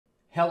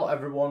Hello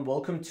everyone,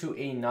 welcome to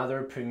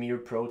another Premiere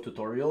Pro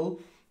tutorial.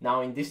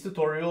 Now in this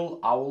tutorial,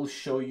 I will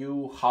show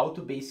you how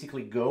to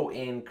basically go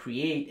and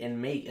create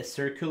and make a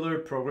circular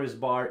progress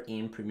bar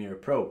in Premiere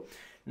Pro.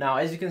 Now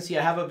as you can see,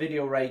 I have a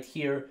video right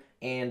here,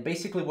 and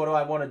basically what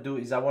I want to do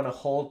is I want to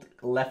hold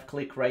left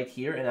click right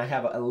here, and I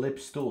have an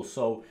ellipse tool.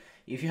 So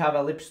if you have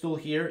an ellipse tool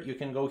here, you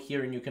can go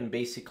here and you can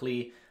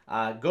basically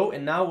go,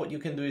 and now what you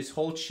can do is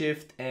hold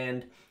shift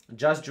and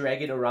just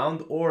drag it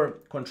around, or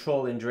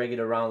control and drag it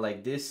around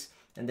like this,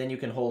 and then you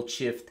can hold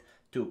shift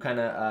to kind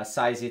of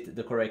size it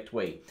the correct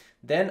way.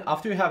 Then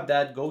after you have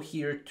that, go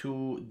here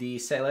to the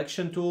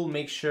selection tool,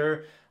 make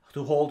sure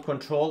to hold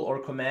control or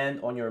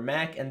command on your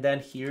Mac, and then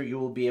here you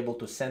will be able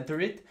to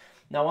center it.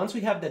 Now once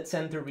we have that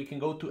center, we can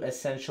go to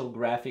essential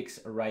graphics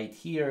right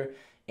here,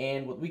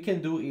 and what we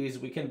can do is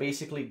we can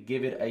basically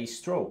give it a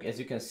stroke. As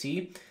you can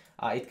see,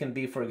 it can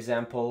be, for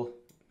example,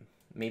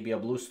 maybe a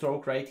blue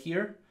stroke right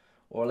here,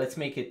 or let's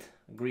make it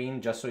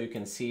green just so you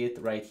can see it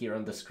right here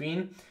on the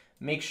screen.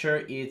 Make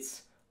sure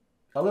it's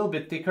a little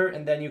bit thicker,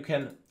 and then you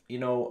can,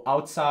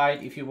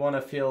 outside if you want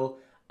to fill,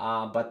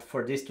 but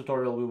for this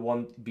tutorial we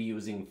won't be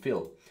using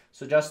fill.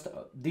 So just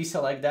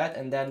deselect that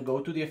and then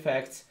go to the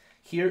effects.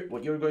 Here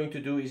what you're going to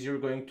do is you're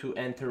going to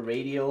enter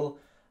radial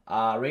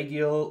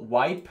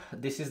wipe.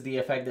 This is the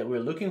effect that we're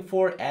looking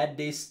for. Add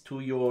this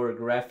to your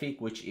graphic,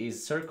 which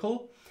is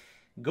circle.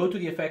 Go to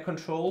the effect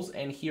controls,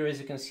 and here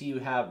as you can see you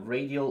have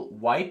radial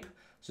wipe.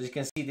 So as you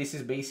can see, this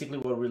is basically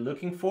what we're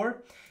looking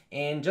for.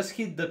 And just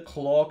hit the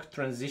clock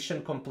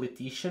transition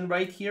completion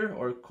right here,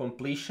 or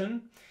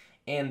completion,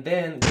 and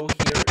then go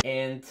here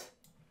and,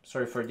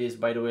 sorry for this,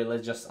 by the way,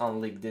 let's just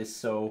unlink this.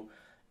 So,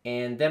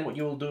 and then what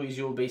you will do is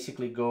you will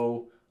basically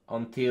go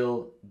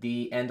until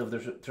the end of the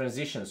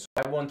transition. So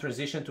I want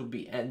transition to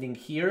be ending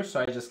here, so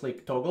I just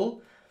click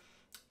toggle,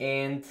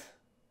 and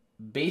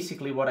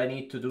basically what I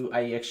need to do,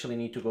 I actually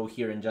need to go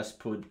here and just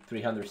put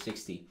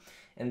 360,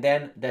 and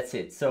then that's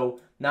it. So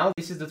now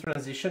this is the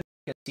transition,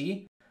 you can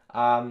see.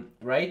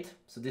 Right,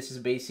 so this is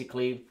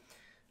basically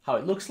how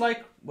it looks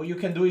like. What you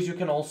can do is you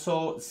can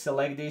also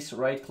select this,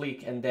 right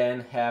click, and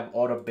then have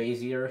auto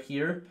bezier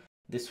here.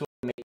 This will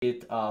make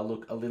it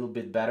look a little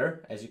bit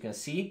better, as you can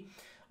see.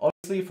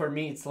 Obviously for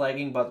me it's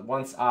lagging, but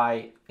once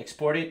I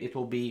export it, it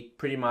will be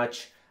pretty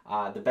much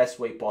the best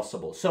way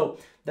possible. So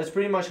that's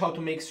pretty much how to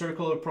make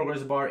circular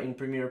progress bar in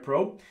Premiere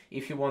Pro.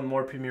 If you want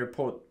more Premiere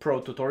Pro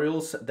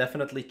tutorials,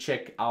 definitely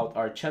check out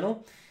our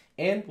channel,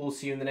 and we'll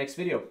see you in the next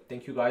video.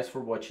 Thank you guys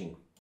for watching.